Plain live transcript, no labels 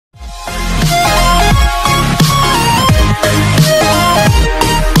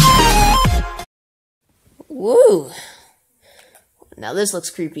Ooh. Now this looks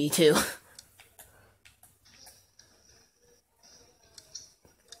creepy too.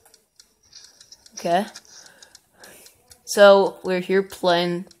 Okay. So we're here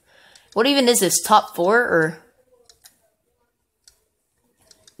playing. What even is this? Top 4 or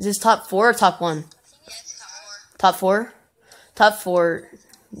is this top 4 or top 1? Yeah, it's top 4. Top 4? Top 4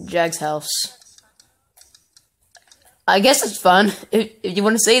 Jag's house. I guess it's fun if you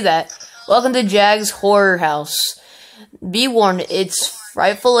want to say that. Welcome to Jag's horror house. Be warned, it's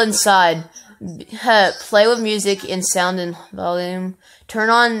frightful inside. Play with music and sound and volume.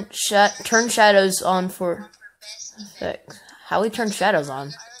 Turn shadows on for effect. How do we turn shadows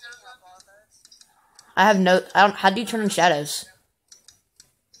on? How do you turn on shadows?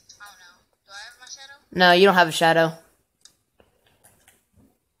 I don't know. Do I have my shadow? No, you don't have a shadow.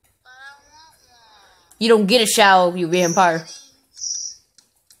 But I want one. You don't get a shadow, you vampire.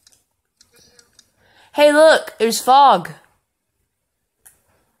 Hey, look, there's fog.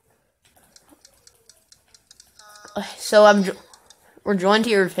 So we're joined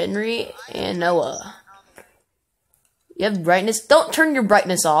here with Henry and Noah. You have brightness. Don't turn your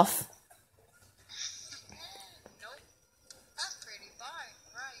brightness off. Nope. That's pretty fine,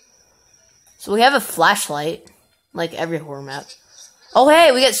 right? So we have a flashlight, like every horror map. Oh,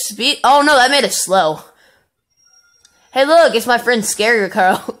 hey, we got speed. Oh, no, that made it slow. Hey, look, it's my friend Scary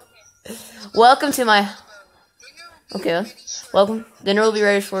Carl. Welcome to my... Okay, welcome. Dinner will be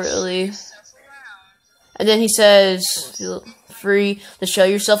ready shortly. And then he says, feel free to show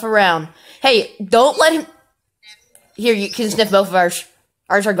yourself around. Hey, don't let him... Here, you can sniff both of ours.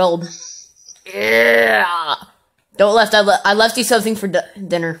 Ours are gold. Yeah. Don't left. I left you something for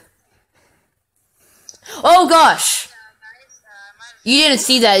dinner. Oh, gosh. You didn't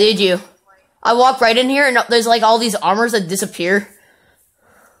see that, did you? I walked right in here, and there's like all these armors that disappear.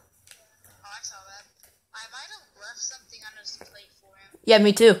 Oh, I saw that. I might have left something on his plate for him. Yeah,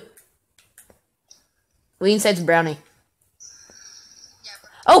 me too. Lean says brownie. Yeah, but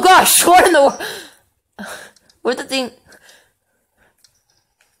Oh gosh, what in the world? Where'd the thing?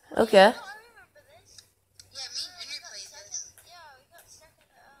 Okay. I remember this. Yeah, me and Henry played this. Yeah, we got stuck in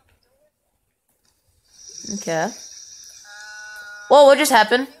the door. Okay. Whoa, what just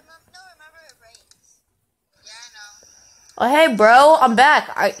happened? Remember it rains. Yeah, I know. Oh hey, bro, I'm back.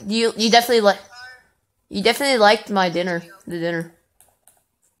 You definitely liked my dinner. The dinner.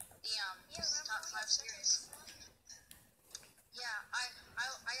 Top 5 series. Yeah,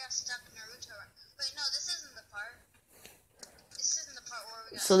 I got stuck in Naruto. Wait, no, this isn't the part. This isn't the part where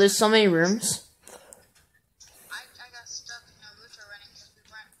we got. So there's so many rooms. I got stuck in Naruto running because we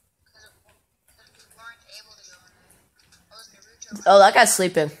weren't able to go in there. I was Naruto running. Oh, that guy's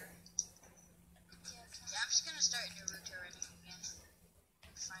sleeping. Yeah, I'm just gonna start Naruto running again.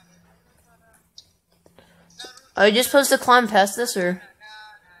 Find it. Are you just supposed to climb past this, or No.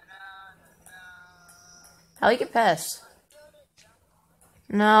 how do you get past?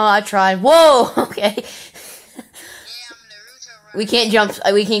 No, I tried. Whoa. Okay. Yeah, I'm Naruto running. We can't jump.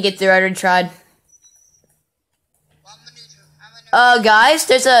 We can't get through. I already tried. Well, I'm a Naruto. Guys,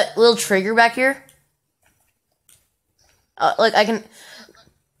 there's a little trigger back here. Like I can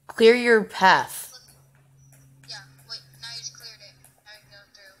clear your path. Yeah, wait, now you just cleared it. Now you can go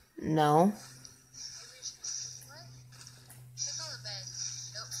through. No. Maybe just, what? Check on the bed.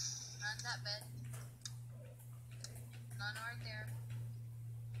 Nope, not in that bed. None right there.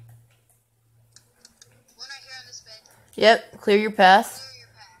 One right here on this bed. Yep. Clear your path. Clear your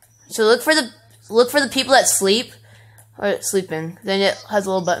path. So look for the people that sleep or sleeping. Then it has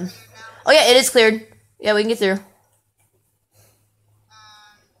a little button. Clear now. Oh yeah, it is cleared. Yeah, we can get through.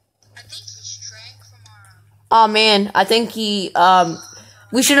 I think he shrank from our. Oh man, I think he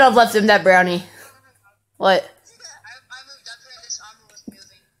we should have left him that brownie. What? I moved up here and this armor was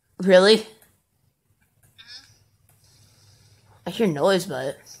moving. Really? I hear noise,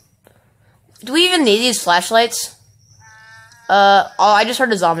 but do we even need these flashlights? Oh, I just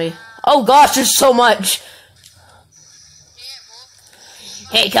heard a zombie. Oh gosh, there's so much. Yeah, Wolf.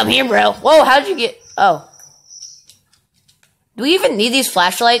 Hey, come here, bro. Whoa, how'd you get? Oh. Do we even need these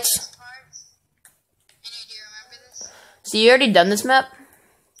flashlights? Parts. Any do you remember this? So you already done this map?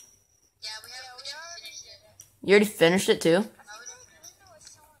 Yeah, we didn't finish it. You already finished it too? No, we didn't finish it with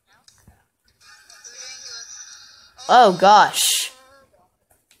someone else. We were doing it with. Oh gosh.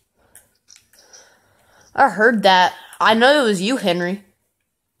 I heard that. I know it was you, Henry.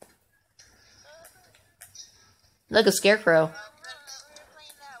 Like a scarecrow. We were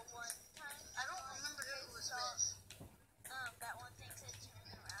playing that one time. I don't remember who was this. That one thing said turn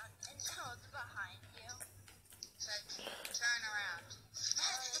around, and so it's behind you. Said turn around.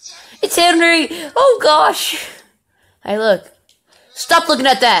 It's Henry! Oh gosh! Hey, look. Stop looking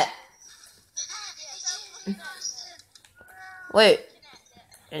at that. Wait.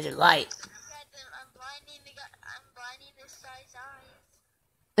 There's a light. I'm blinding this guy's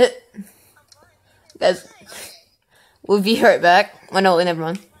eyes. Guys, we'll be right back. Oh, no, never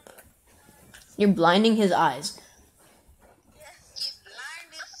mind. You're blinding his eyes.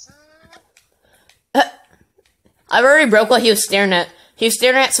 I've already broke what he was staring at. He was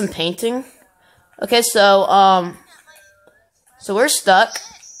staring at some painting. Okay, so we're stuck. If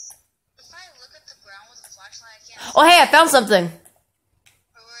I look at the ground with a flashlight, I can't. Oh, hey, I found something. Where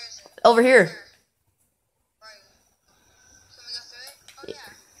is it? Over here. Right. Can we go through it? Oh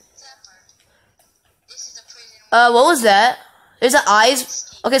yeah, it's that part. This is a prison. What was that? There's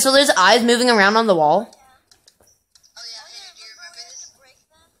eyes. Okay, so there's eyes moving around on the wall. Oh yeah, hey, do you remember this?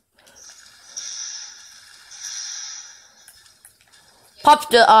 Pop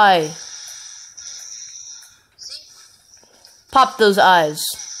the eye. See? Pop those eyes.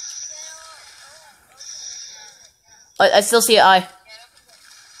 I still see an eye.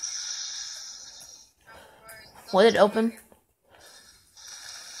 What did it open? Okay,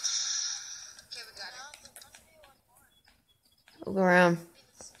 we got it. Look around.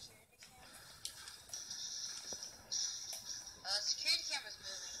 Security camera's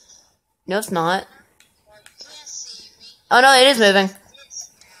moving. No, it's not. Well, you can't see me. Oh, no, it is moving.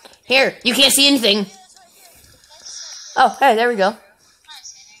 Here, you can't see anything. Oh, hey, there we go.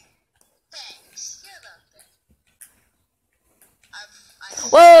 Nice, Henry. Thanks. You're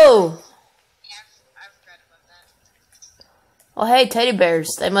welcome. Whoa! Yeah, I forgot about that. Oh, hey, teddy bears.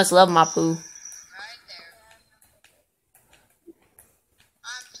 They must love my poo. Right there.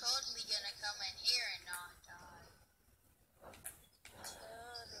 I'm totally gonna come in here and not die.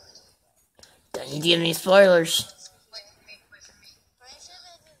 Don't you give me spoilers. Wait for me, wait for me.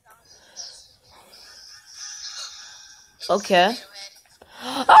 Okay. Tomato head.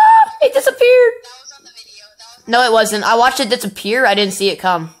 Ah! It disappeared! That was on the video. That was No, it wasn't. I watched it disappear. I didn't see it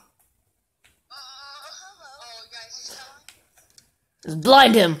come. oh, guys, just Just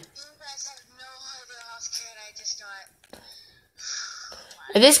blind him. you guys have no idea how scared I just got.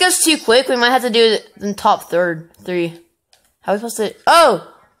 If this goes too quick, we might have to do it in top three. How are we supposed to... Oh!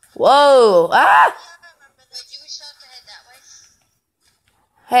 Whoa! Ah! Wait, you wish to head that way?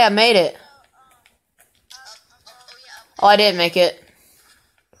 Hey, I made it. Oh, I didn't make it. The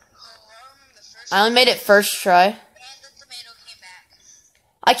first I only made it first try. and the tomato came back.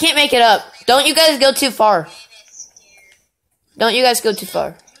 I can't make it up. Don't you guys go too far. And it's scared. Don't you guys go too far.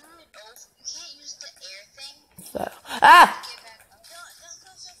 You can't use the air thing. Ah! Get back up. Don't go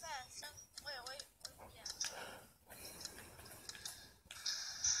so fast. Wait. Yeah.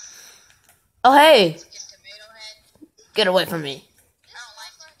 Oh, hey. Get tomato head. Get away from me. I don't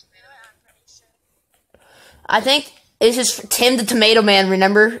like the tomato head, I'm pretty sure. I think this is Tim the Tomato Man,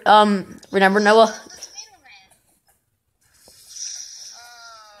 remember? Remember, Noah? The tomato man.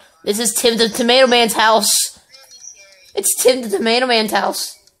 This is Tim the Tomato Man's house. Really scary. It's Tim the Tomato Man's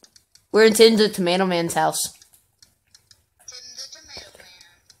house. We're in Tim the Tomato Man's house. Tim the tomato man.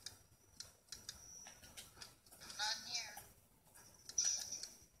 Not in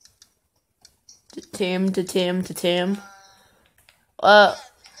here. Tim to Tim to Tim. Henry,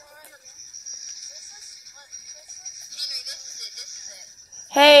 this is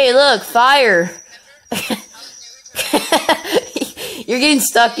it. Hey, look, fire. I was never You're getting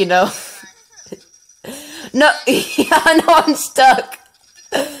stuck, you know. No, I know I'm stuck.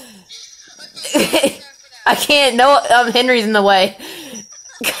 I can't. No, Henry's in the way.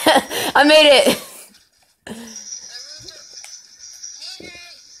 I made it.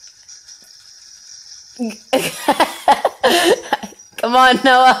 Come on,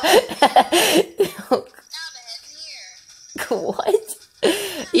 Noah. Now the head's here. What?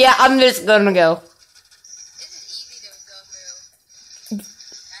 Yeah, I'm just gonna go. This is easy to go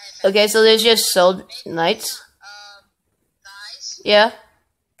through. Okay, so there's just soul knights. Guys, Yeah,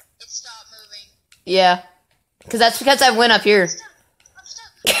 it stopped moving. yeah. That's because I went up here. I'm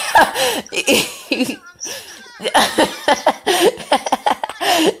stuck. I'm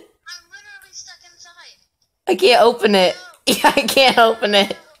literally stuck inside. I can't open it. Yeah, I can't open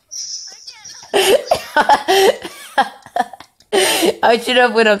it. I should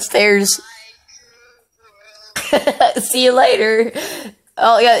have went upstairs. See you later.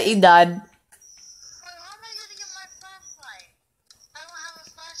 Oh yeah, he died. Wait, how am I gonna get my flashlight? I don't have a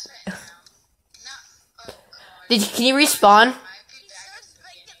flashlight now. No. Oh god. Can you respawn? I'd be back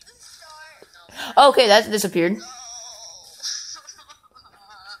at the start. No. Okay, that disappeared. No.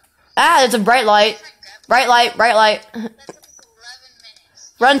 Ah, there's a bright light. Bright light, bright light. That took us 11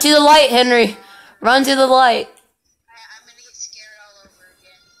 minutes. Run to the light, Henry. Run to the light. I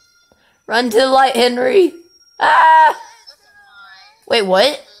Run to the light, Henry. Ah! Wait,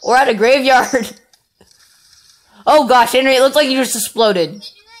 what? We're at a graveyard. Oh gosh, Henry, it looks like you just exploded.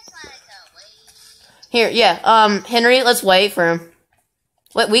 Here, yeah, Henry, let's wait for him.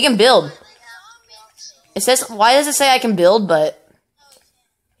 Wait, we can build. It says, why does it say I can build, but...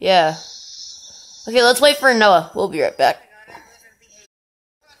 Yeah. Okay, let's wait for Noah. We'll be right back.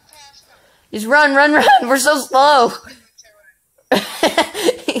 Just run, run, run. We're so slow.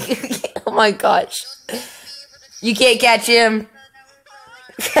 Oh my gosh. You can't catch him.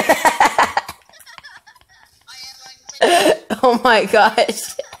 Oh my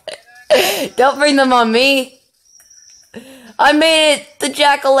gosh. Don't bring them on me. I made it. The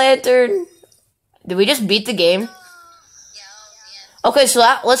jack-o'-lantern. Did we just beat the game? Okay, so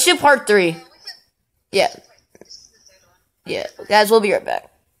let's do part 3. Yeah. Yeah. Guys, we'll be right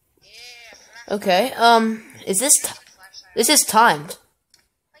back. Okay, is this this is timed.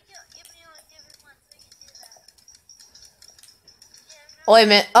 Oh, wait a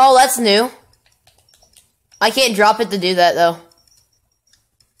minute. Oh, that's new. I can't drop it to do that, though.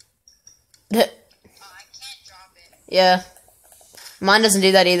 I can't drop it. Yeah. Mine doesn't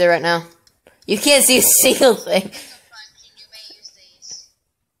do that either right now. You can't see a single thing.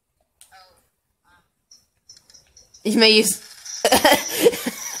 You may use...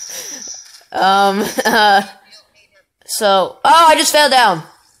 So... Oh, I just fell down.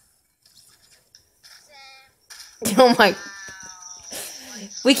 Oh my...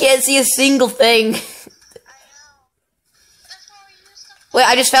 We can't see a single thing. Wait,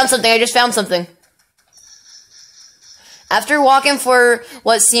 I just found something. After walking for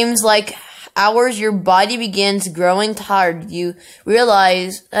what seems like hours, your body begins growing tired. You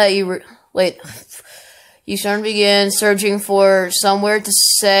realize you start to begin searching for somewhere to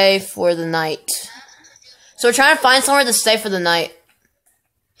stay for the night. So we're trying to find somewhere to stay for the night.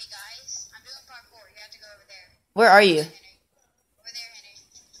 Hey guys, I'm doing parkour. You have to go over there. Where are you? Over there, Henry.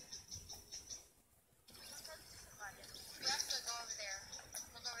 You have to go over there.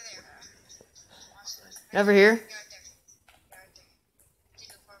 Look over there. Over here? You're right there. You're right there. You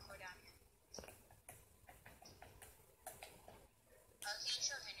do parkour down here. Can you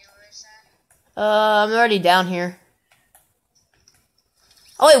show Henry where it's at? I'm already down here.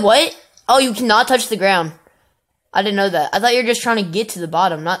 Oh wait, what? Oh, you cannot touch the ground. I didn't know that. I thought you were just trying to get to the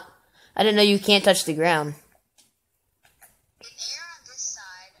bottom, not... I didn't know you can't touch the ground. The air on this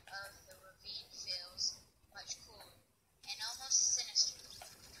side of the ravine feels much cooler and almost sinister.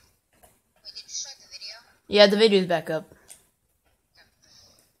 Wait, did you start the video? Yeah, the video's back up.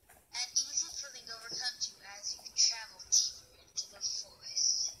 An easy feeling overcomes you as you travel deeper into the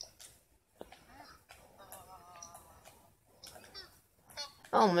forest.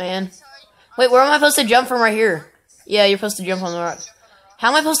 Oh, man. Wait, where am I supposed to jump from right here? Yeah, you're supposed to jump on the rock. How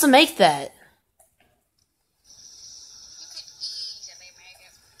am I supposed to make that? You could easily make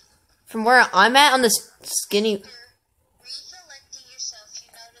it. From where I'm at on this skinny... Recollecting yourself,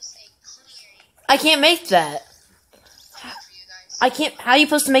 you notice a clearing. I can't make that. For you guys. I can't... How are you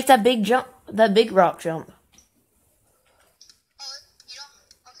supposed to make that big jump? That big rock jump? Oh, you don't.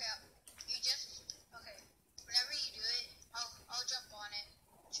 Okay, you just. Okay. Whenever you do it, I'll jump on it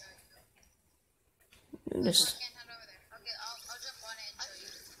and show you. Just... Can't head over there. Okay, I'll jump on it and show you.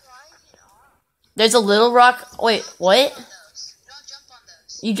 There's a little rock... Wait, what? Don't jump on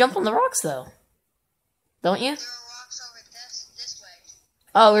those. You jump on the rocks, though. Don't you? There are rocks over this way.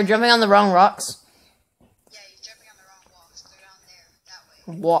 Oh, we're jumping on the wrong rocks? Yeah, you're jumping on the wrong walks. They're down there, that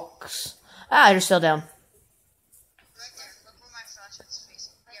way. Walks. Ah, I just fell down. Right there. Look where my flashlight's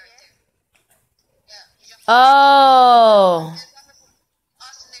facing. Yeah, right there. Yeah, you jump. Oh.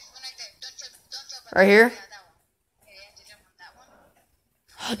 Austin, there's one right there. Don't jump on Right here? Yeah, that one. Okay, you have to jump on that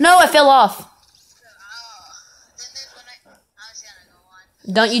one. No, I fell off. Oh. Then there's one I was gonna go on.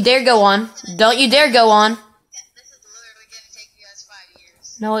 Don't you dare go on. Don't you dare go on. Yeah, this is literally gonna take you guys 5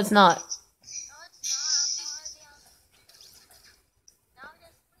 years. No, it's not. No, it's not.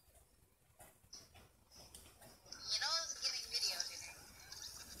 You know I was getting videoed in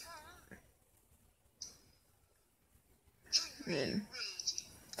it.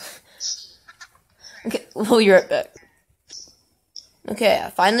 Okay, we'll be right back. Okay, I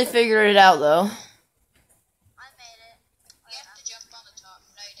finally figured it out, though. I made it. You have to jump on the top.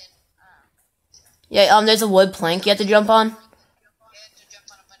 No, you didn't. Yeah, there's a wood plank you have to jump on. You have to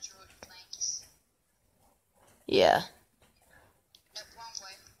jump on a bunch of wood planks. Yeah. No, wrong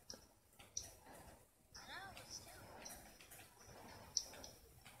way.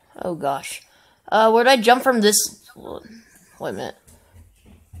 Oh, gosh. Where'd I jump from this? Wait a minute.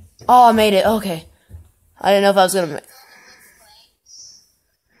 Oh, I made it. Okay. I didn't know if I was gonna...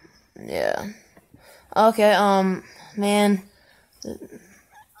 Yeah. Okay, man.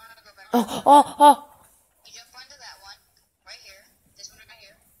 Oh. You jump onto that one. Right here. This one right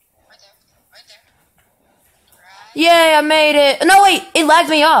here. Right there. Right there. Right. Yay, I made it. No, wait, it lagged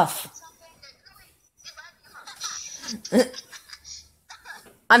me off.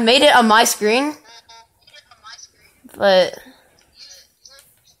 I made it on my screen, but I'm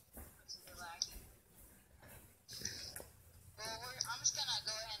just gonna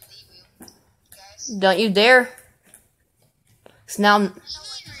go ahead and leave you guys. don't you dare. 'Cause now I'm... I'm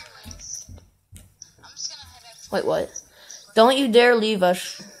just gonna head out. Wait, what? Don't you dare leave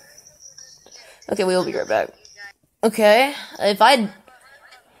us. Okay, we will be right back. Okay, if I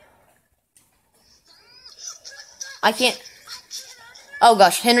can't... Oh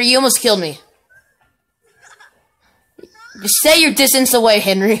gosh, Henry, you almost killed me. Just stay your distance away,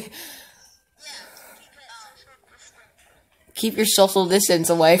 Henry. Keep your social distance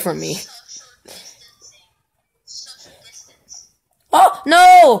away from me. Social distance. Oh,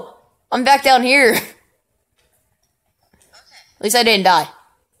 no! I'm back down here. Okay. At least I didn't die.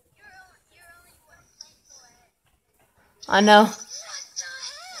 You're only 1 place away. I know. What the heck?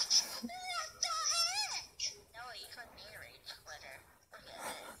 No, you couldn't be a rage quitter.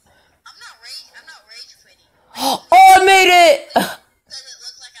 I'm not rage quitting. Oh, I made it! Because it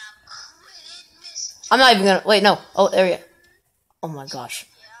looks like I'm quitting, Mr. I'm not even gonna... Wait, no. Oh, there we go. Oh my gosh.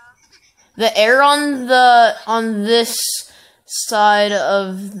 Yeah. The air on this side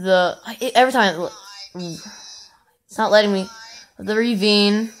of the... Every time... It's not letting me... The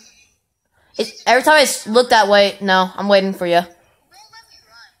ravine. Every time I look that way... No, I'm waiting for you. Won't let me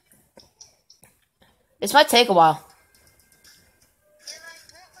run. This might take a while. It won't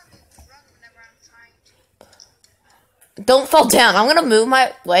let me run whenever I'm trying to. Don't fall down. I'm gonna move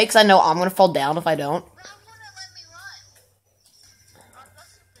my way because I know I'm gonna fall down if I don't. But it wouldn't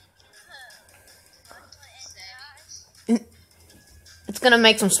let me run. It's gonna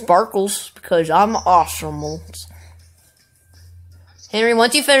make some sparkles because I'm awesome. Henry,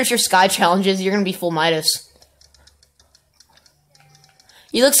 once you finish your sky challenges, you're gonna be full Midas.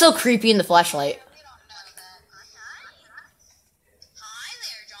 You look so creepy in the flashlight. We don't know that. Hi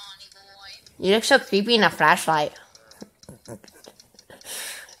there, Johnny boy. You look so creepy in the flashlight. What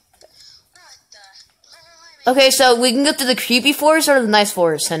the? Okay, so we can go to the creepy forest or the nice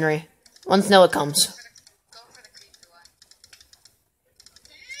forest, Henry. Once Noah comes. Go for the creepy one.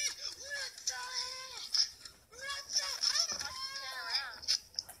 What the heck? What the heck?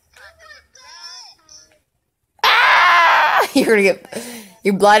 Turn around. Ah!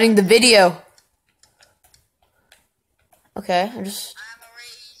 You're blinding the video. Okay, I'm just... I'm a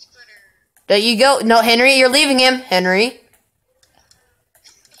rage quitter. There you go. No, Henry, you're leaving him. Henry.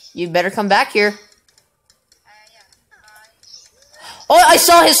 You better come back here. Yeah. Oh, I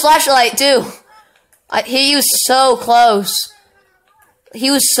saw his flashlight, too. He was so close.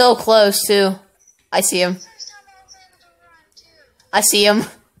 He was so close, too. I see him. First time I was able to run, too. I see him.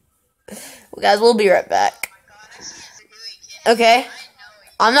 Well, guys, we'll be right back. Oh my god, I see what you're doing, kid. Okay. I know it.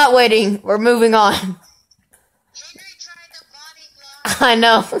 I'm not waiting. We're moving on. Henry tried the body block. I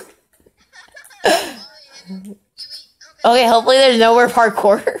know. You eat cookies. Okay, hopefully there's nowhere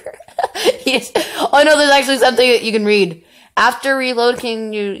parkour. Yes. Oh no, there's actually something that you can read. After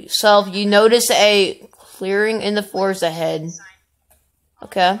reloading yourself, you notice a clearing in the forest ahead.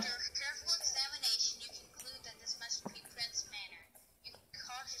 Okay. After careful examination, you conclude that this must be Prince Manor. You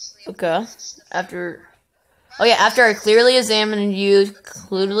cautiously Okay. After I clearly examined you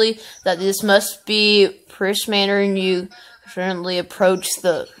concluded that this must be Prince Manor, and you currently approach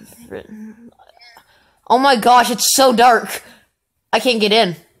the... Oh my gosh, it's so dark. I can't get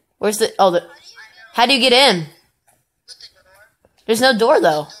in. Where's the... Oh, the... How do you get in? with the door. There's no door,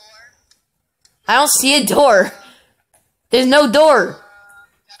 though. I don't see a door. There's no door.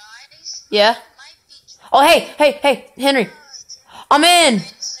 Guys, Yeah? might be Oh, hey, Henry. I'm in.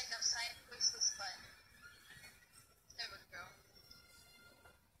 stick outside. Push this button. There we go.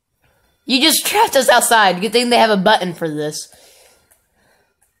 You just trapped us outside. Good thing they have a button for this.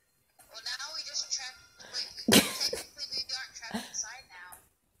 Well, now we just trapped. Wait, technically we aren't trapped inside now.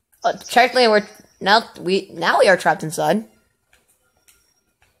 Technically, now we are trapped inside. No.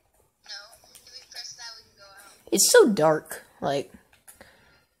 If we press that, we can go out. It's so dark. Like,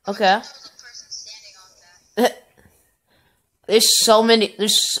 okay. There was a person standing on that. There's so many.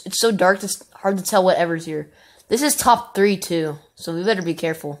 It's so dark. It's hard to tell whatever's here. This is top 3 too, so we better be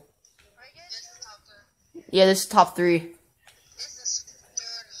careful. This is top good. Yeah, this is top 3. This is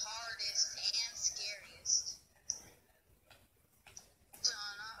third hardest and scariest.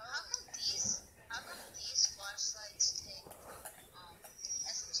 How come these flashlights take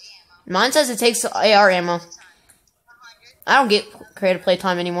SMG ammo? Mine says it takes AR ammo. 100. I don't get creative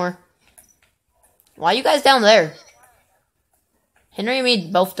playtime anymore. Why are you guys down there? Henry and me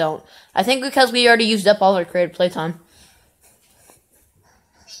both don't. I think because we already used up all our creative playtime.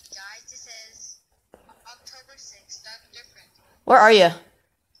 Hey guys, this is October 6th. Dr. Friend. Where are you? Rosemary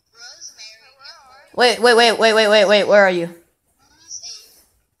and Wait. Where are you? paid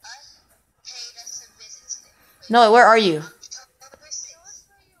us a visit today. No, where are you? October 6th.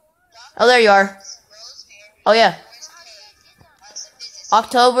 Oh, there you are. Rosemary Oh, yeah. paid us a visit.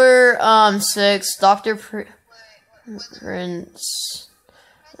 October 6th, Dr. Prince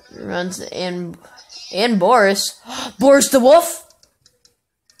runs and Boris. Boris the Wolf?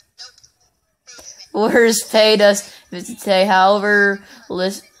 Boris paid us a visit today. However,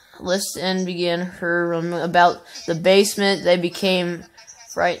 listen began her about the basement. They became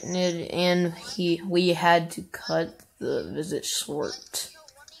frightened and we had to cut the visit short.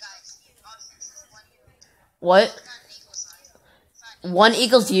 What? 1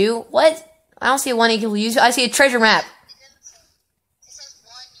 equals you? What? I don't see a 1 equals you. I see a treasure map. It says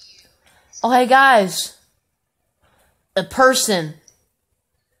 1U. Oh, hey guys. A person.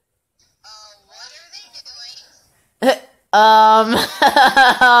 What are they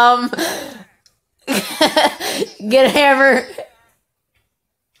doing? Get a hammer.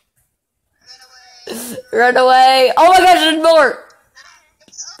 Run away. Run away. Oh my gosh, there's more. Oh,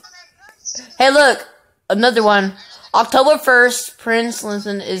 Hey, look. Another one. October 1st, Prince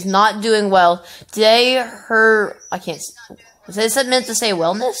Linton is not doing well. Today, I can't, was it meant to say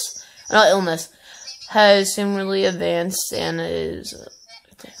wellness? No, illness. Has similarly advanced and is,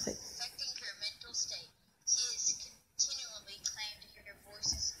 affecting her mental state. She is continually claimed to hear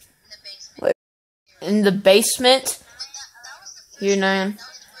voices in the basement. in the basement. That was the first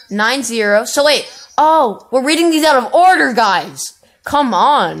Here, 9-0. So wait. Oh, we're reading these out of order, guys. Come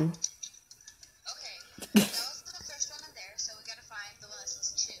on. Okay. That was the first one in there, so we gotta find the one that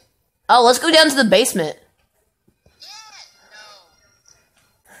says 2. Oh, let's go down to the basement. Yeah, no.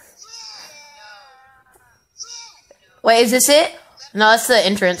 Wait, is this it? No, that's the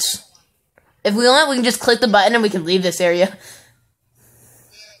entrance. If we want, we can just click the button and we can leave this area.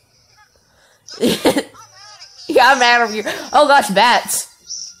 Yeah, I'm out of here. Oh gosh, bats.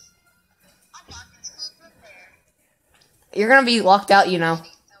 I'm locking school from there. You're gonna be locked out, you know. I find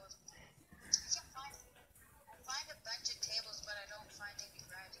a bunch of tables, but I don't find any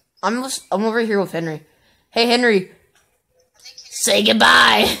writing. I'm over here with Henry. Hey, Henry. I think Henry Say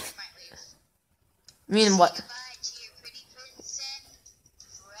goodbye. might leave. I mean, what? Goodbye to your pretty prince and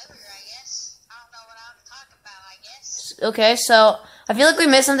forever, I guess. I don't know what I'm talking about, I guess. Okay, so I feel like we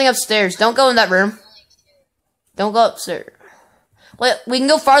missed something upstairs. Don't go in that room. Only 2. Don't go upstairs. Wait, we can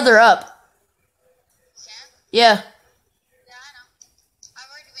go farther up. Sam? Yeah. Yeah, I know. I've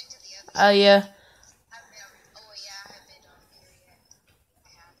already been to the other. Oh, yeah. I've been over. Oh, yeah, I haven't been over here yet. I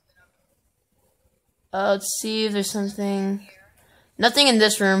have been over Let's see if there's something. here. Nothing in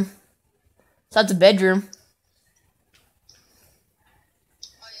this room. So that's a bedroom.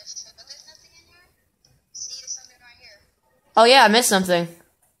 Oh, yes, but there's nothing in here. See, there's something right here. Oh, yeah, I missed something. We're in.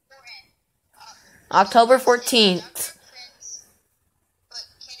 October 14th. Dr. Prince. But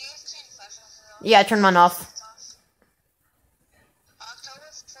can you guys turn the flashlight off? Yeah, I turned mine off. October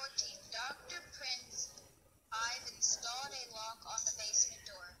 14th, Dr. Prince, I've installed a lock on the basement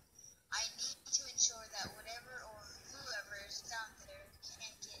door. I need to ensure that whatever or whoever is down there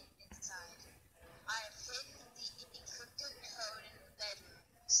can't get inside. I have hidden the encrypted code in the bedroom,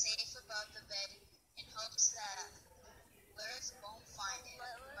 safe above the bed, in hopes that Lurz won't find it.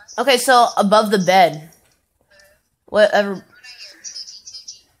 Must Okay, so above the bed. Whatever. Right here,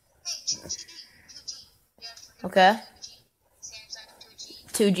 2G. Hey, 2G. Yeah, Okay. 2G. Samsung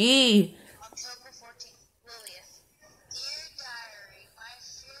 2G. 2G. October 14th, Lilith. Dear Diary, my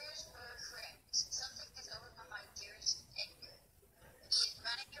fears were correct. Something has overcome my dearest Edgar. He is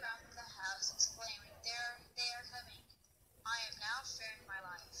running around the house exclaiming, they are coming. I am now fearing my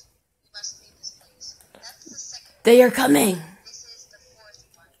life. We must leave this place. That's the second one. They are coming. This is the fourth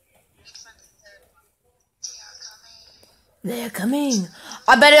one. Read from the third one. They are coming. They are coming.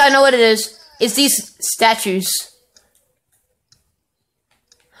 I bet I know what it is. It's these statues.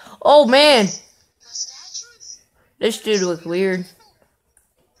 Oh, man. The statues? This dude look weird.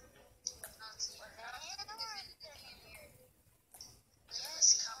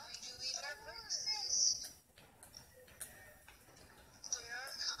 Yes, coming to eat our breakfast. They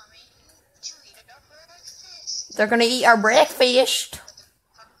are coming to eat our breakfast. They're gonna eat our breakfast.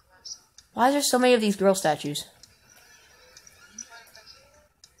 Why is there so many of these girl statues?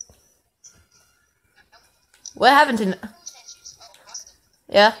 What happened to... Statues. Oh, Austin.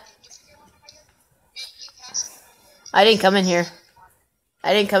 Yeah? You forget I didn't come in here.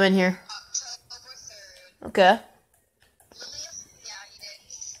 I didn't come in here. October 3rd. Okay. Lily, yeah, you did.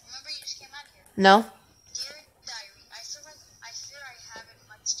 Remember you just came out here. No. Dear Diary, I fear I haven't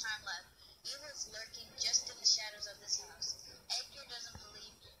much time left. Evil is lurking just in the shadows of this house. Edgar doesn't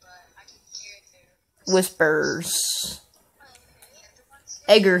believe me, but I can hear it there. Whispers.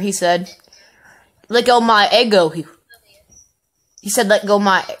 Edgar, he said. Let go my ego. He said let go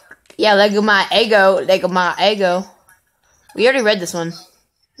my... Yeah, let go my ego. Let go my ego. We already read this one.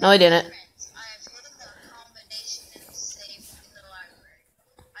 No, I didn't. I have hidden the combination in the safe in the library.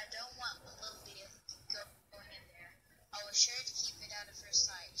 I don't want Olivia to go in there. I was sure to keep it out of her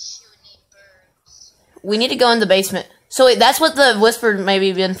sight. She would need birds. We need to go in the basement. So wait, that's what the whisper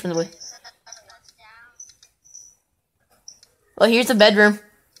maybe been from the way. Well, here's the bedroom. Okay,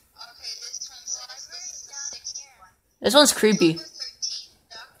 this one says this is the sixth one. This one's creepy. Number 13,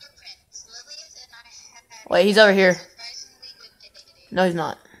 Dr. Prince. Lilith and I had Wait, he's over here. a surprisingly good day today. No, he's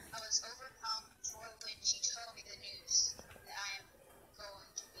not. I was overcome when she told me the news that I am going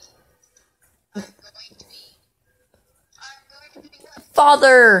to be. I'm going to be. I'm going to be what?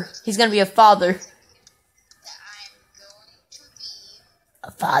 Father! He's gonna be a father. That I'm going to be.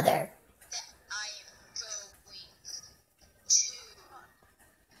 A father. That I am going to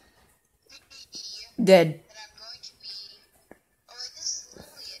be. Dead. That I'm going to be. Oh, wait, this is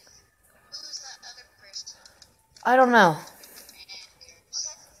Lilith. Who's that other person? I don't know.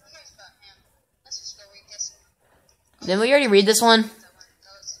 Didn't we already read this one?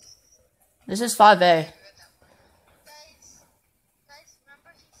 This is 5A.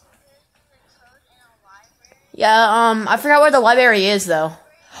 Yeah, I forgot where the library is, though.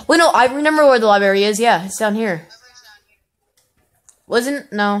 Wait, no, I remember where the library is. Yeah, it's down here.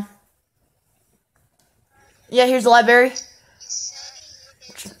 Wasn't? No. Yeah, here's the library.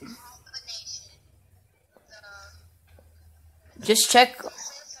 Just check.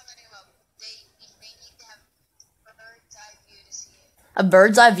 A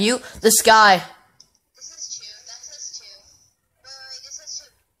bird's eye view? The sky. This is 2. That says 2. Wait, this is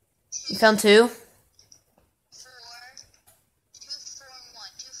 2. You found 2? 4. 2, 4, and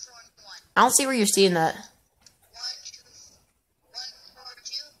 1. 2, 4, and 1. I don't see where you're seeing that. 1, 2, 1, 4,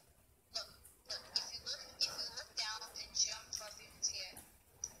 2. Look. If you look down and jump up, you can see it.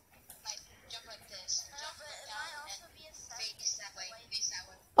 Like, jump like this. Jump down and face that way. Face that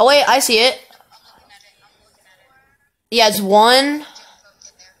way. Oh, wait, I see it. I'm looking at it. Yeah, it's 1, Jump up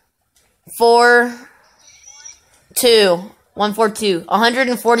in there. 4, 2. 1, 4, 2. 142.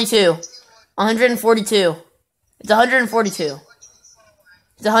 142. It's 142.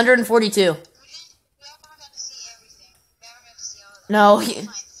 It's 142. We haven't got to see everything. We haven't got to see all of them. No, Find 3 and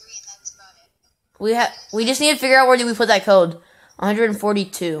that's about it. we just need to figure out where do we put that code.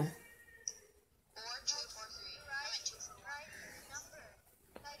 142. Or 2, 4, 3. I meant 2,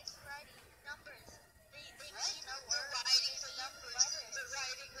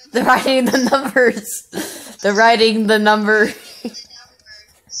 4, 1. They're writing the numbers. They're writing the number.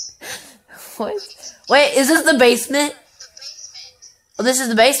 What? Wait, is this the basement? Oh, this is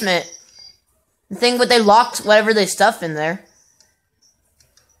the basement. The thing, but they locked whatever they stuff in there.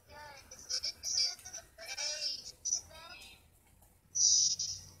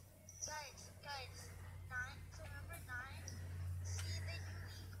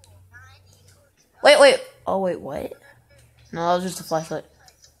 Wait. Oh, wait, what? No, that was just a flashlight.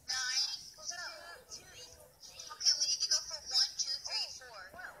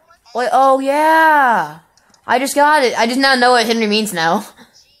 Wait, oh, yeah. I just got it. I just now know what Henry means now.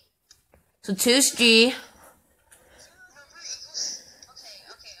 So 2's G.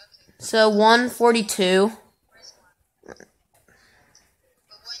 So 142.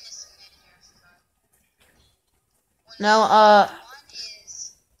 No,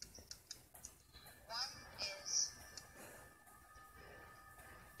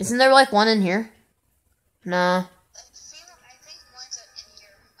 isn't there like one in here? No.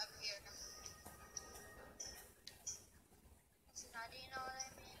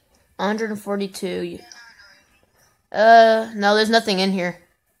 142. No, there's nothing in here.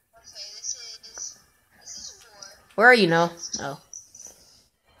 This is 4. Where are you now? Oh.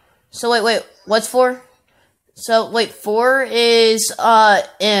 So wait, what's 4? So wait, 4 is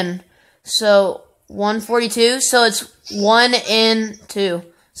in. So 142. So it's 1 in 2.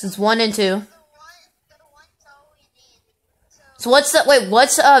 So it's 1 in 2. So what's the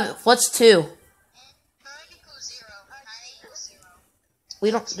what's 2? We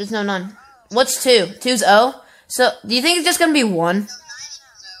don't. There's no none. What's 2? 2's O. So do you think it's just gonna be 1?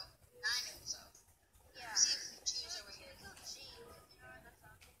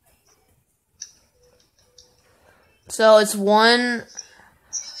 So it's 1,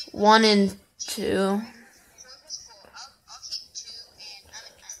 1 and 2. 4 plus 4. I'll keep 2 and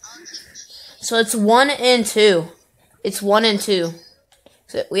I'll keep cheese. So it's 1 and 2. It's 1 and 2.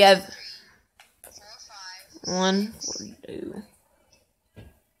 So we have 4, 5. 1, 2. We have a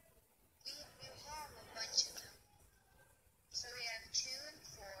bunch of them. So we have 2 and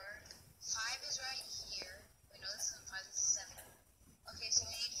 4. 5 is right here. Wait, no, this isn't 5, this is 7. Okay, so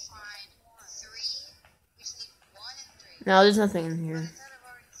we need to find 3. We just need 1 and 3. No, there's nothing in here. I thought I've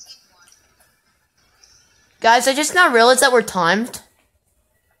already seen 1. Guys, I just now realized that we're timed.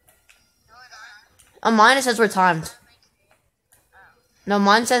 No, I don't. On mine it says we're timed. No,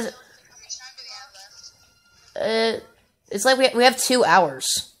 mine says How much time do we have left? it's like we have 2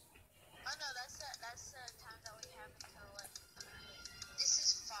 hours. Oh no, that's the time that we have until like. This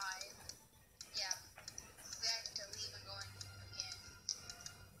is 5. Yeah, we have to leave and go in again.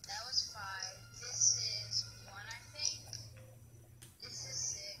 That was 5. This is 1, I think. This is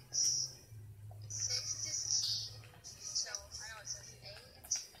 6. 6 is T. So I know it says A and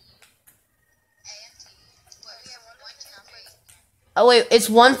T. A and T. But we have 1, 2, 3. Oh wait, it's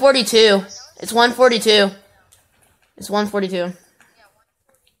 142. It's 142. It's 142. Yeah, 1. We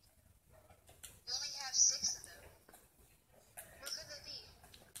only have 6 of them. Where could they be?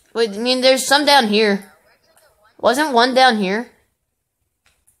 Wait, I mean there's some down here. Where could the 1? Wasn't one down here?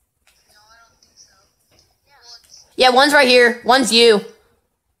 No, I don't think so. Yeah, well, it's. Yeah, one's right here. One's you.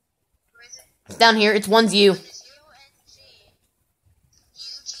 Where is it? It's down here. It's one's you. It's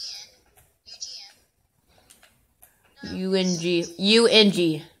UNG. UGN. UNG.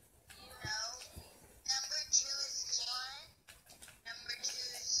 No. Number 2 is G. Number 2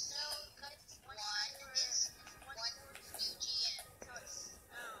 is no. 1 is 1 UGN. No.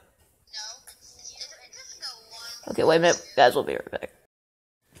 It's no 1. Okay, wait a minute. Guys, we'll be right back.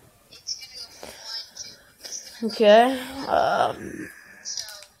 It's gonna go from 1 to. It's gonna Okay. So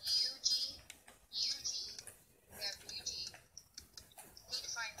UG. We have UG. Need to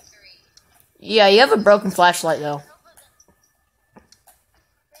find 3. Yeah, you have a broken flashlight though.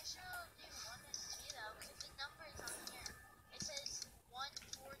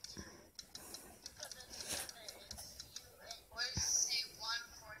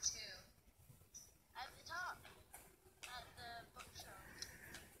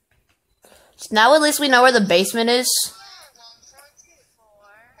 Now at least we know where the basement is. 1, 4, 2, 4, or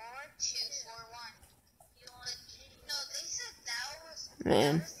 2, 4, 1. No, they said that was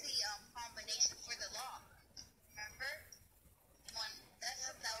Man. the combination for the lock. Remember? That's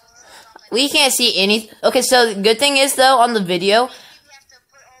that was the combination. We can't see any. Okay, so the good thing is though on the video. We have to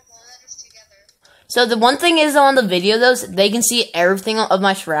put all the letters together. So the one thing is though on the video though, they can see everything of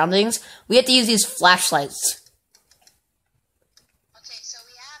my surroundings. We have to use these flashlights. Okay, so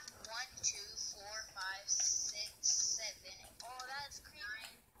we have 1, 2, 4, 5, 6, 7. Oh, that's creepy.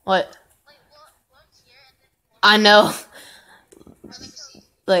 What? Like, what's here and then I know. let me see.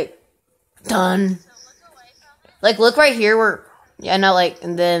 Like, done. So look away from it. Like, look right here where. Yeah, I know. Like,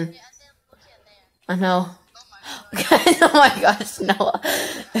 and then Yeah, and then look at there. I know. Oh my god. Oh my gosh, Noah. No,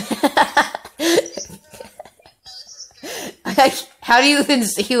 this is 3. How do you even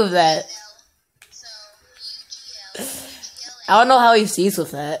see with that? L. So UGL. UGL I don't know how he sees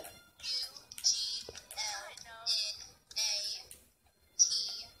with that. UGL in A T.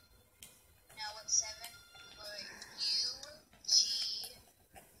 Now what's 7? Wait, UGL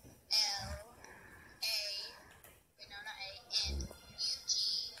A. Wait, no, not A. N.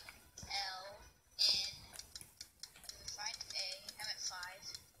 UGL N. Did we find A? I'm at 5.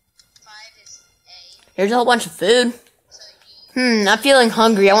 5 is A. Here's a whole bunch of food. So I'm feeling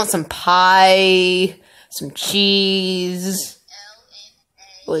hungry. I want some pie, some cheese.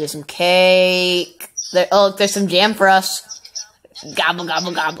 UL N Oh, there's some cake. There, oh, look, there's some jam for us. Gobble,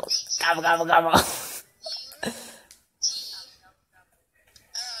 gobble, gobble. Gobble, gobble, gobble. Oh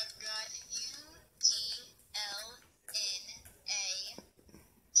god. UGLNA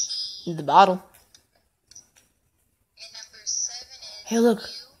T. The bottle. And number 7 is Hey, look. U.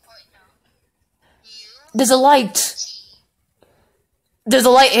 Oh, wait, no. U. There's a light. G. There's a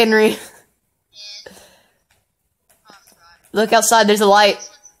light, Henry. N. Oh, I forgot. Look outside. There's a light.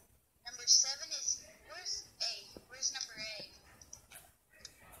 Number 7 is. Where's A? Where's number A?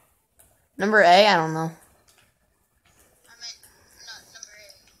 Number A? I don't know. I meant. Not number A.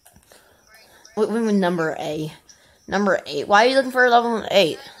 Number 8. What do you mean number A? Number 8. Why are you looking for a level 8? I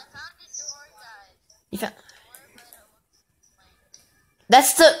found the door, guys. You found. Door, but it looks like.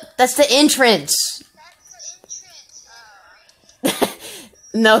 That's the entrance. That's the entrance.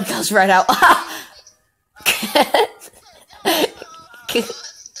 No, it goes right out. I'm stuck in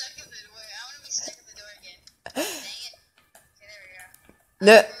the door. I want to be stuck in the door again. Dang it.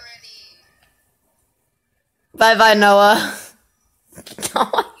 No. Bye bye, Noah. There we go.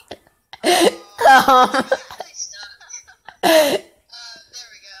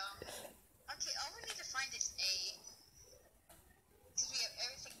 Okay, all we need to find is A. Because we have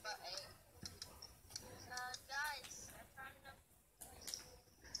everything but A. Guys, I found enough.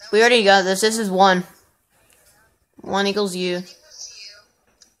 We already got this. This is 1. 1 equals U. Equals you.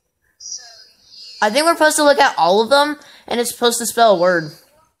 So you. I think we're supposed to look at all of them, and it's supposed to spell a word.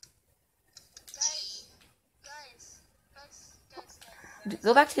 Guys.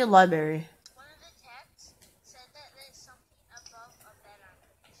 Go back to your library. One of the texts said that there's something above a bed on it.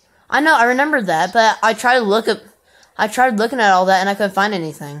 I know, I remember that, but I tried looking at all that, and I couldn't find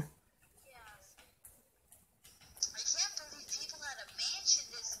anything. Yeah. I can't believe people had a mansion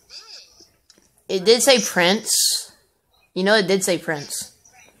this big. It did say Prince. You know, it did say Prince.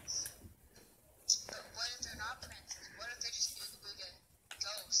 But what if they're not princes? What if they're just Ooga Booga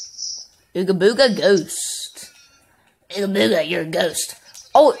ghosts? Ooga Booga Ghost. Ooga Booga, you're a ghost.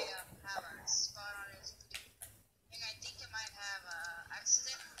 Oh, Have a spot on his and I think it might have a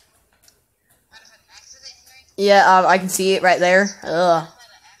accident. Might have had an accident, Henry. yeah, I can see it right there. Ugh.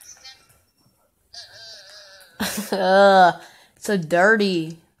 Had an accident. So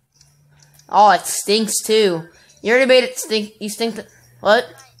dirty. Oh, it stinks too. You already made it stink. You stink. What?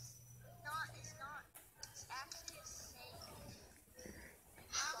 Guys, it's not. It's actually a safe.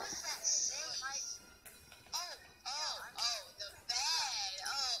 How is that safe? Oh, the bed.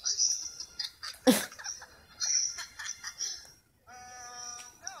 Oh.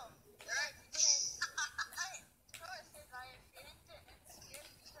 No. Right.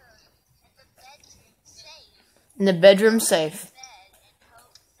 In the bedroom safe.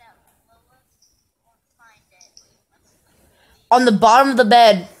 On the bottom of the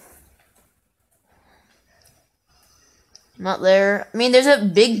bed. Not there. I mean, there's a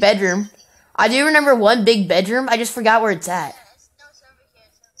big bedroom. I do remember one big bedroom. I just forgot where it's at. It's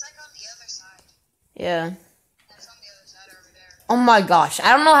like on the other side. Yeah. It's on the other side over there. Oh my gosh.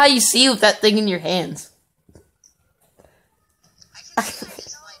 I don't know how you see with that thing in your hands. I can see like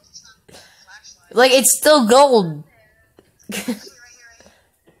this light. It's not a flashlight. Like, it's still gold. Right here.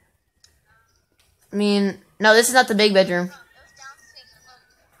 I mean, no, this is not the big bedroom. It was downstairs.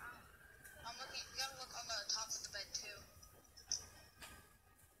 I'm looking. We gotta look on the top of the bed too.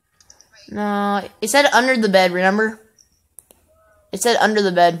 Right. No, it said under the bed, remember? It said under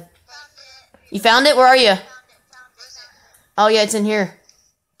the bed. Found it. You found it? Where are you? Found it. Where's it? Oh, yeah, it's in here.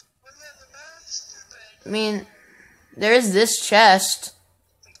 Where's the bed? Stupid. I mean, there is this chest.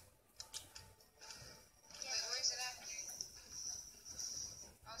 Wait, where's it at?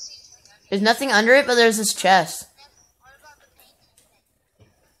 I don't see anything under it. There's nothing under it, but there's this chest. What about the painting?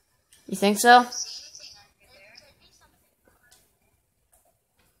 You think so? See anything under there? Could be something.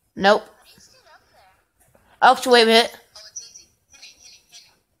 Nope. Please get up there. Oh, actually, wait a minute. Oh, it's easy.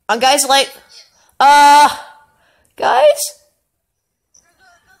 Hit it. Guys, like, guys?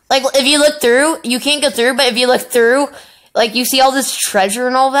 Like, if you look through, you can't go through, but if you look through, like, you see all this treasure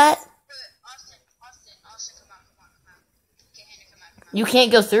and all that? Austin, come on. Get Henry, come on. You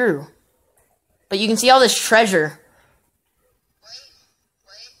can't go through. But you can see all this treasure. Wait.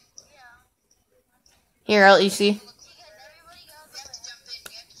 Yeah. Here, I'll let you see. Look, everybody go. We have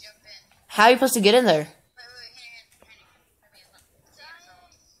to jump in. How are you supposed to get in there? Wait, Henry.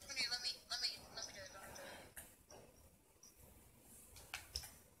 Henry, let me do it.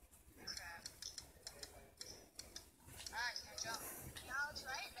 Crap. Alright, now jump. Yeah, I'll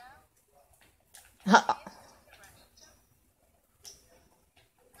try it though. No,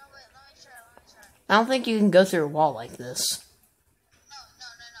 wait, let me try. I don't think you can go through a wall like this. No.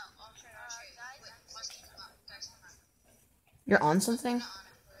 I'll try. Wait, Austin, come on. Guys, come on. You're on something? Not on it.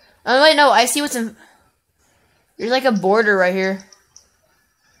 Oh, wait, no, I see what's in... There's like a border right here.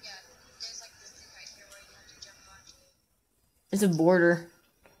 Yeah, there's like this thing right here where you have to jump onto it. It's a border.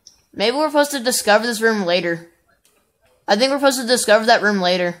 Maybe we're supposed to discover this room later. I think we're supposed to discover that room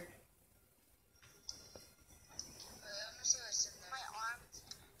later. I'm gonna see what's in there. My arms.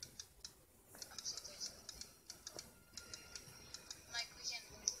 I'm gonna see if there's like we can.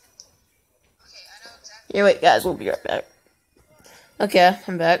 Okay, I know exactly. Here, wait, guys, we'll be right back. Okay,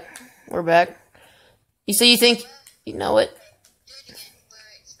 I'm back. We're back. You think... You know what? Do it again.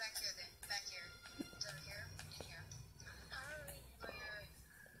 Wait, it's back here then. Back here. It's over here. In here.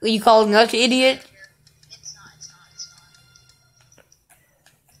 Wait. You calling us idiot? Here. It's not.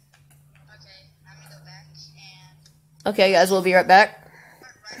 Okay, I'm gonna go back and Okay, guys, we'll be right back.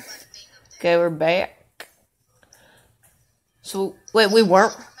 right left thing up there. Okay, we're back. So, wait, we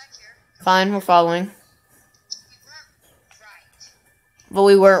weren't... Come back here. Fine, we're following. We weren't right. But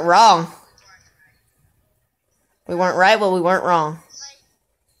we weren't wrong. We weren't right, but we weren't wrong.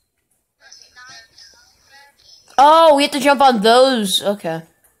 Oh, we have to jump on those. Okay.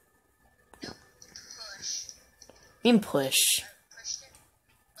 Push. You mean push. Pushed it.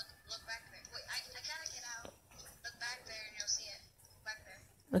 Look back there. Wait, I gotta get out. Look back there and you'll see it. Back there.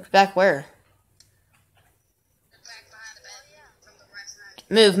 Look back where? Look back behind the bed from the right side.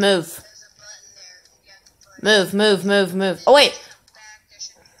 Move, move. There's a button there. You have to push. Move, move, move, move. Oh, wait. Back, there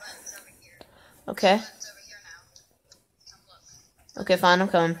should be buttons over here. Okay. Buttons over here now. Come look. Okay, fine, I'm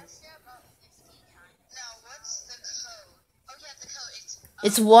coming. No, what's the code? Oh yeah, the code.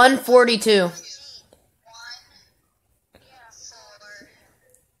 It's 142. 1, 4,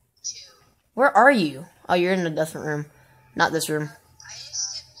 2. Where are you? Oh, you're in a different room. Not this room. I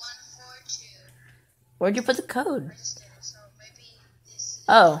just did 1, 4, 2. Where'd you put the code? I just did it, so maybe this is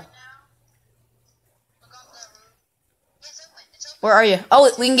Oh. right now. Look on the roof. Yeah, it's open. It's open. Where are you?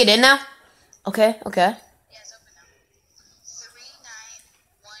 Oh, we can get in now? Okay, okay. Yeah, it's open now.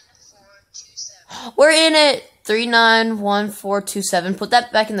 391427. We're in it. 391427. Put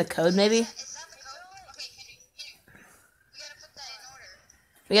that back in the code, maybe? Is that the code? Okay, Henry. We gotta put that in order.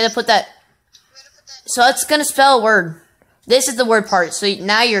 We gotta put that. We gotta put that So it's gonna spell a word. This is the word part, so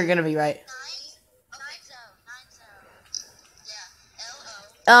now you're gonna be right. 9. Okay. 9.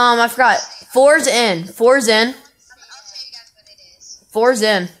 Yeah. L-O. I forgot. 4's in. 4's in. I'll tell you guys what it is. 4's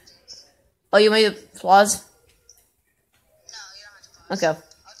in. Oh, you made flaws? No, you don't have to pause. Okay. I'll tell you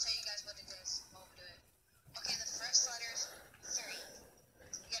guys what it is while we do it. Okay, the first letter is 3.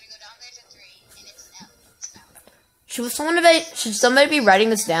 You gotta go down there to 3, and it's an L. It's an L. Should somebody be writing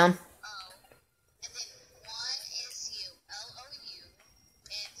this down? O. And then 1 is U. L-O-U.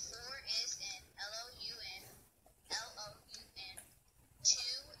 And 4 is N. L-O-U-N. L-O-U-N. 2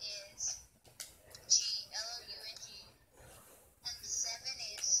 is G. L-O-U-N-G. And 7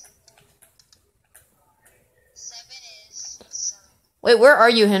 is 7. Wait, where are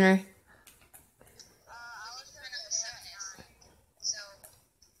you, Henry? I was trying to know what 7 is. So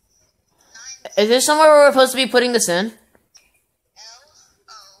 9 Is there somewhere where we're supposed to be putting this in? L-O-U-N-T.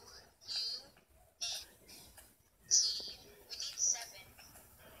 We need 7.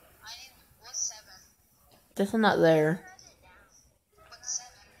 What's 7? This one not there. What's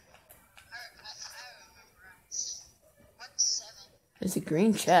 7? I remember. What's 7? It's a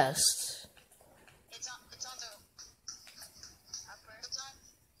green chest. It's on the upper.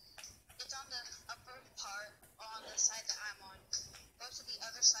 It's on the upper part on the side that I'm on. Go to the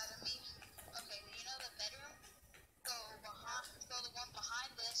other side of me. Okay, you know the bedroom? Go the one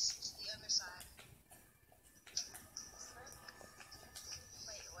behind this to the other side.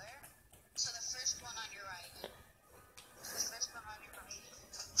 Wait, where? So the first one on your right. The first one on your right.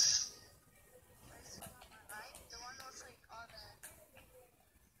 First one on my right? The one that's like all the...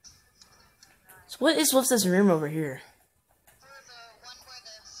 So what is with this room over here? For the one where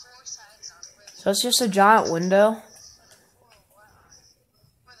the 4 sides are. So it's just a giant window.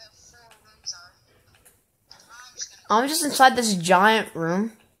 Where the 4 rooms are. I'm just gonna I'm just inside this giant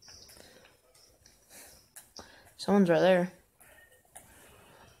room. Someone's right there.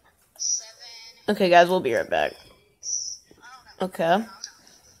 7. Okay, guys, we'll be right back. I don't know. Okay.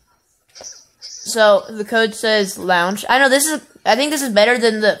 So the code says lounge. I know I think this is better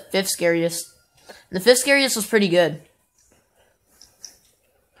than the 5th scariest. The 5th scariest was pretty good.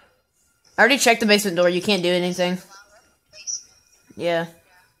 I already checked the basement door. You can't do anything. Basement. Yeah. The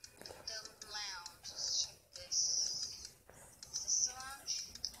lounge. Let's check this. Is this the lounge?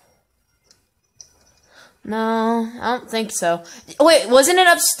 No, I don't think so. Oh, wait, wasn't it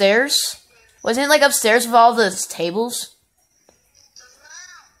upstairs? Wasn't it like upstairs with all the tables? The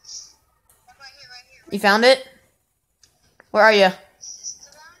lounge. Look right here. You found it? Where are you? Is this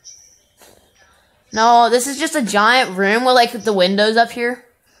the lounge? No, this is just a giant room with like the windows up here.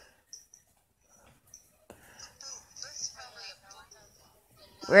 This is probably a book.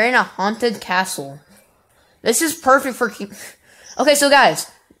 We're in a haunted castle. This is perfect for king. Okay, so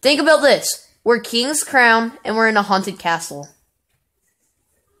guys, think about this. We're King's Crown and we're in a haunted castle.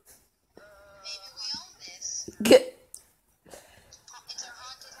 Maybe we own this. Get It's our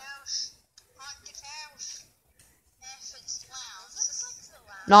haunted house. Haunted house. If it's lounge. This is like the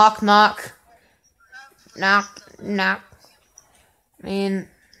lounge. knock, knock, knock, knock. I mean, Look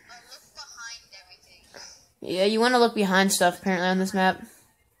behind everything. yeah, you want to look behind stuff apparently on this map.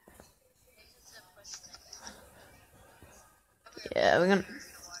 Yeah, we're gonna.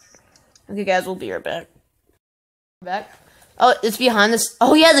 Okay, guys, we'll be right back. Back. Oh, it's behind this.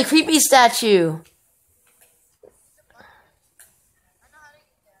 Oh yeah, the creepy statue.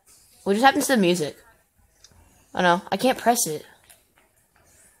 What just happened to the music? Oh no, I can't press it.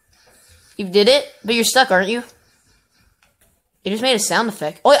 You did it? But you're stuck, aren't you? It just made a sound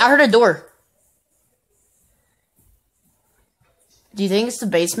effect. Oh, wait, I heard a door. Do you think it's the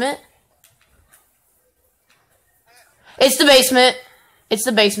basement? It's the basement. It's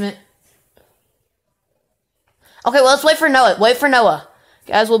the basement. Okay, well, let's wait for Noah. Wait for Noah.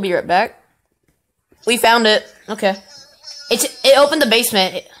 Guys, we'll be right back. We found it. Okay. It opened the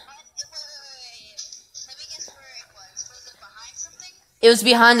basement. Let me guess where it was. Was it behind something? It was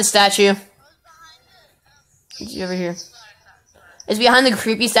behind the statue. It was behind Did you ever hear? It's behind the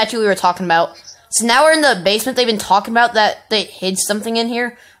creepy statue we were talking about. So now we're in the basement. They've been talking about that they hid something in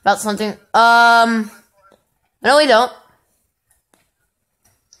here. About something. No, we don't.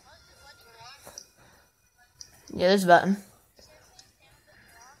 Yeah, there's a button.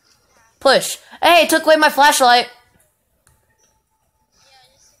 Push. Hey, it took away my flashlight.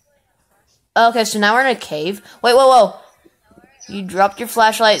 Okay, so now we're in a cave. Wait, whoa. You dropped your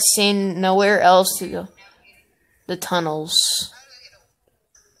flashlight, seeing nowhere else to go. The tunnels.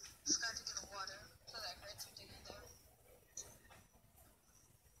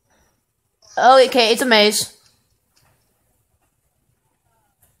 Oh, okay, it's a maze.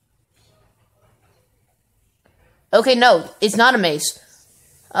 Okay, no, it's not a maze.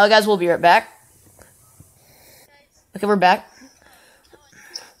 Guys, we'll be right back. Okay, we're back.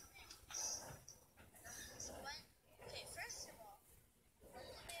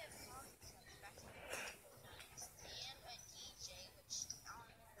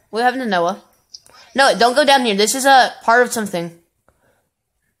 What happened to Noah? No, don't go down here. This is a part of something.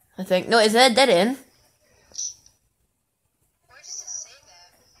 I think. No, is that a dead end? Where does it say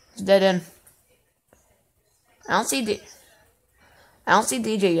that? It's a dead end. I don't see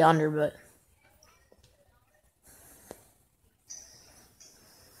DJ yonder, but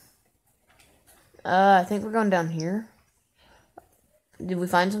I think we're going down here. Did we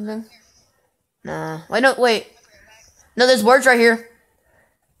find something? Nah. Wait. No, there's words right here.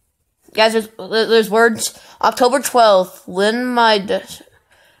 Guys, there's words. October 12th.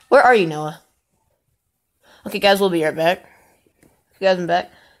 Where are you, Noah? Okay, guys, we'll be right back. Guys, I'm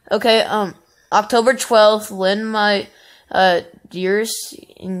back. Okay, October 12th, lend my dearest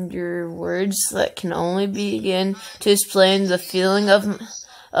in your words that can only begin to explain the feeling of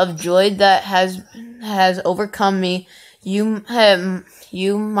joy that has overcome me. You,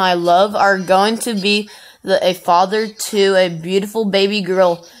 my love, are going to be a father to a beautiful baby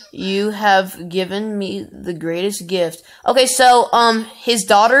girl. You have given me the greatest gift. Okay, so his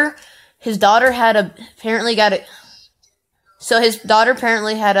daughter had apparently had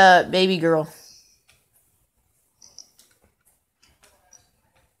a baby girl.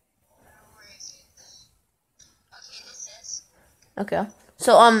 Okay.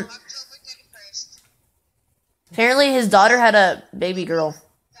 So October 31st. apparently his daughter had a baby girl.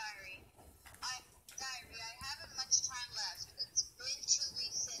 Diary, I haven't much time left. It's been 2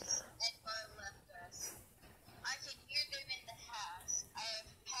 weeks since Edward left us. I can hear them in the house. I have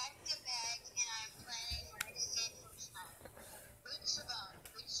packed a bag and I'm planning my escape from tonight. Boots to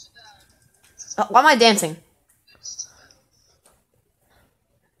bone. Why am I dancing?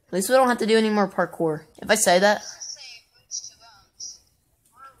 At least we don't have to do any more parkour. If I say that.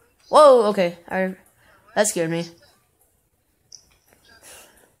 Whoa, okay. That scared me.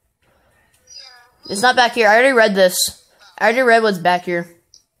 It's not back here. I already read this. I already read what's back here.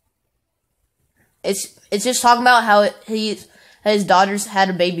 It's just talking about how his daughters had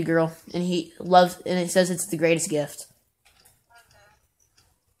a baby girl, and it says it's the greatest gift.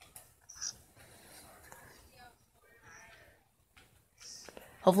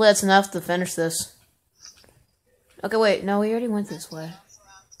 Hopefully that's enough to finish this. Okay, wait. No, we already went this way.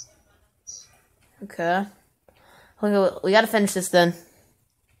 Okay. We gotta finish this then.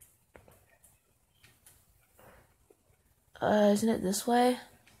 Isn't it this way?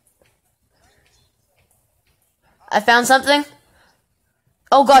 I found something.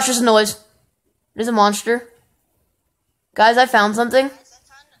 Oh gosh, there's a noise. There's a monster. Guys, I found something.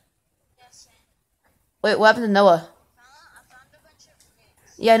 Wait, what happened to Noah?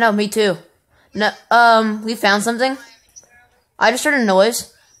 Yeah, no, me too. No, we found something. I just heard a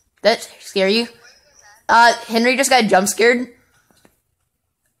noise. That scare you? Henry just got jump scared.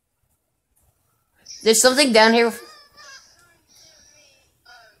 There's something down here.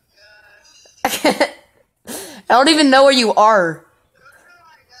 I don't even know where you are.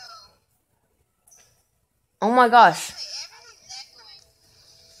 Oh my gosh.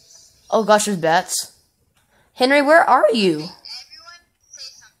 Oh gosh, there's bats. Henry, where are you?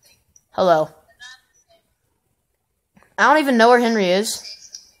 Hello. I don't even know where Henry is.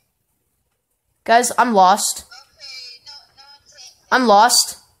 Guys, I'm lost. I'm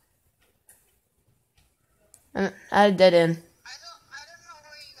lost. I'm at a dead end. I don't know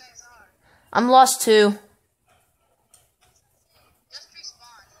where you guys are. I'm lost too. Just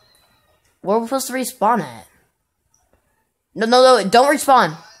respawn. Where are we supposed to respawn at? No, don't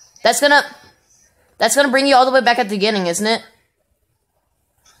respawn. That's gonna bring you all the way back at the beginning, isn't it?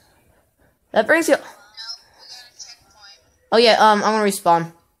 That brings you. No, we got a checkpoint. Oh yeah, I'm gonna respawn. No.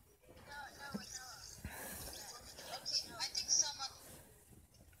 Okay, I think someone.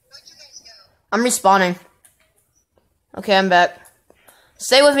 Where'd you guys go? I'm respawning. Okay, I'm back.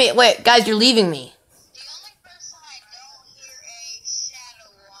 Stay with me. Wait, guys, you're leaving me. The only person I don't hear a shadow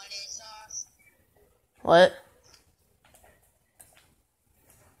on is Austin. What?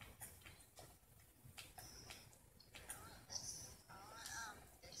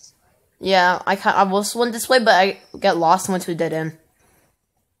 Yeah, I was went this way, but I got lost and went to a dead end.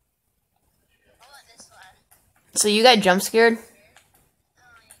 I want this one. So you got jump scared?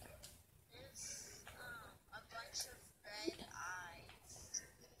 There's a bunch of red eyes.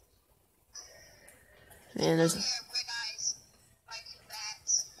 Man, there's. Yeah, red eyes, like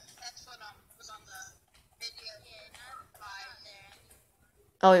bats. That's what was on the video. Yeah, not five there.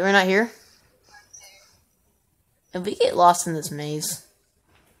 Oh, wait, we're not here. Right there. If we get lost in this maze.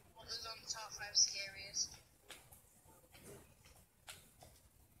 Well, those are the top 5 scariest.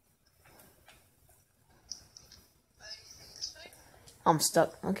 This way? I'm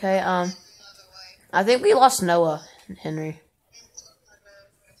stuck. Okay, Another way. I think we lost Noah and Henry.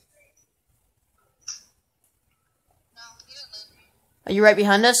 No, you don't live here. Are you right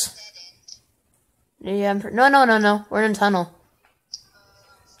behind us? Dead end. Yeah, no. We're in a tunnel.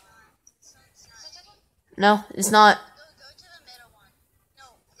 No, it's not. Go to the middle one. No,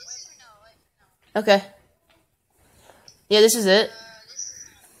 wait. No. Okay. Yeah, this is it. This is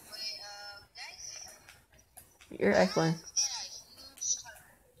guys. You're echoing. And a huge tunnel.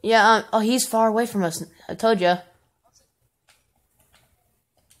 Yeah, oh, he's far away from us. I told ya. Okay,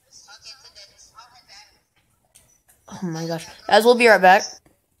 it's a dead end. I'll head back. Oh my gosh. Guys, we'll be right back.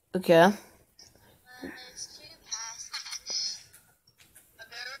 Okay. There's 2 past. A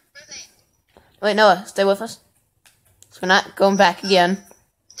better thing. Wait, Noah, stay with us. So we're not going back again.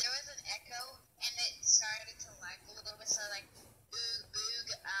 There was an echo, and it started to lag a little bit, so like, boog,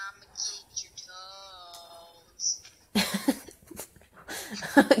 I'ma get your toes.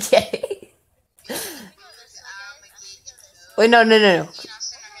 Okay. I'ma get your toes. Wait, no. You know, send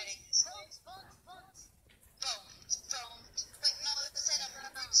our heading. Bones. Wait, no, let's set up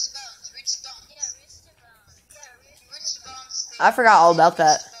reach to bones. Yeah, reach to bones. Reach to bones. I forgot all about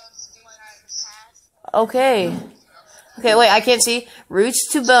that. Okay. Okay, wait, I can't see. Roots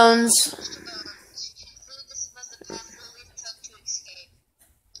to bones. This was the path we took to escape.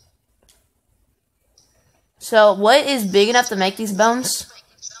 So, what is big enough to make these bones?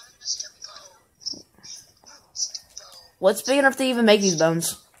 What's big enough to even make these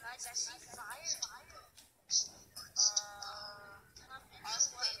bones?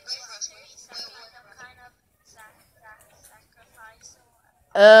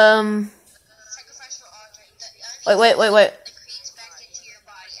 Wait. The creeps back into your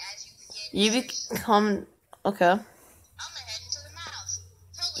body as you begin. You become okay. I'm gonna head into the mouth.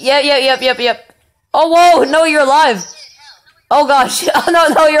 Totally Yep. Oh, whoa! No, you're alive. shit, hell. Oh gosh! Oh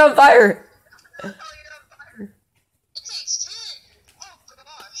no, you're on fire. Oh, you're on fire. It takes 10. Oh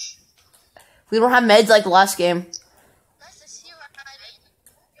gosh. We don't have meds like the last game. Let's just see what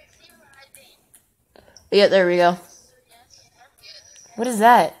I did. Yeah, there we go. What is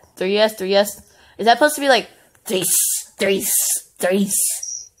that? 3S. Is that supposed to be like 3 3 seconds.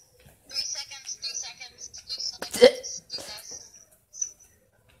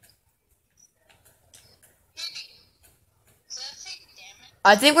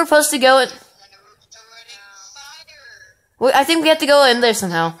 I think we're supposed to go in. Wait, I think we have to go in there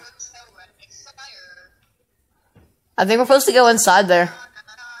somehow. I think we're supposed to go inside there.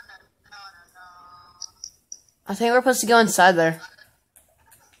 I think we're supposed to go inside there.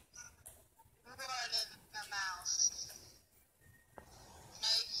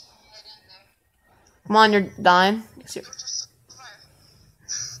 Come on, you're dying.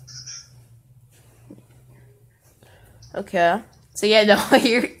 Okay. So yeah, no,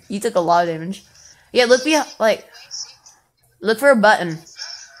 you took a lot of damage. Yeah, look look for a button.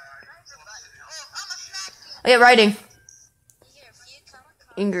 Oh yeah, writing.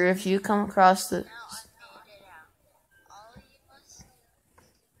 Inger, if you come across the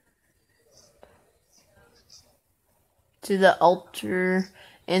to the altar,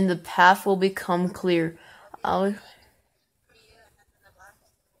 and the path will become clear.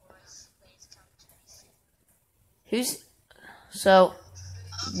 So,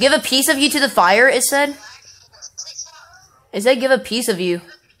 give a piece of you to the fire, it said? It said give a piece of you.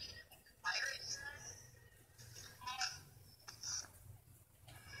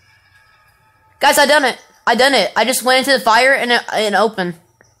 Guys, I done it. I done it. I just went into the fire and it opened.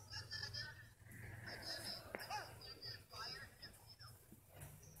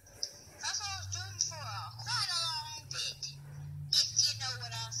 That's what I was doing for quite a long bit. If you know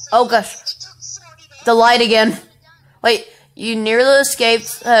what I'm saying. Oh gosh. It took 40 days. The light again. Wait, you nearly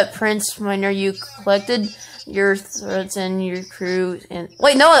escaped Prince Miner. You collected your threats and your crew. And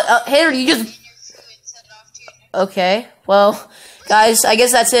wait, no, Hater, you just. Okay, well, guys, I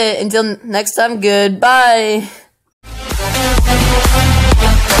guess that's it. Until next time, goodbye.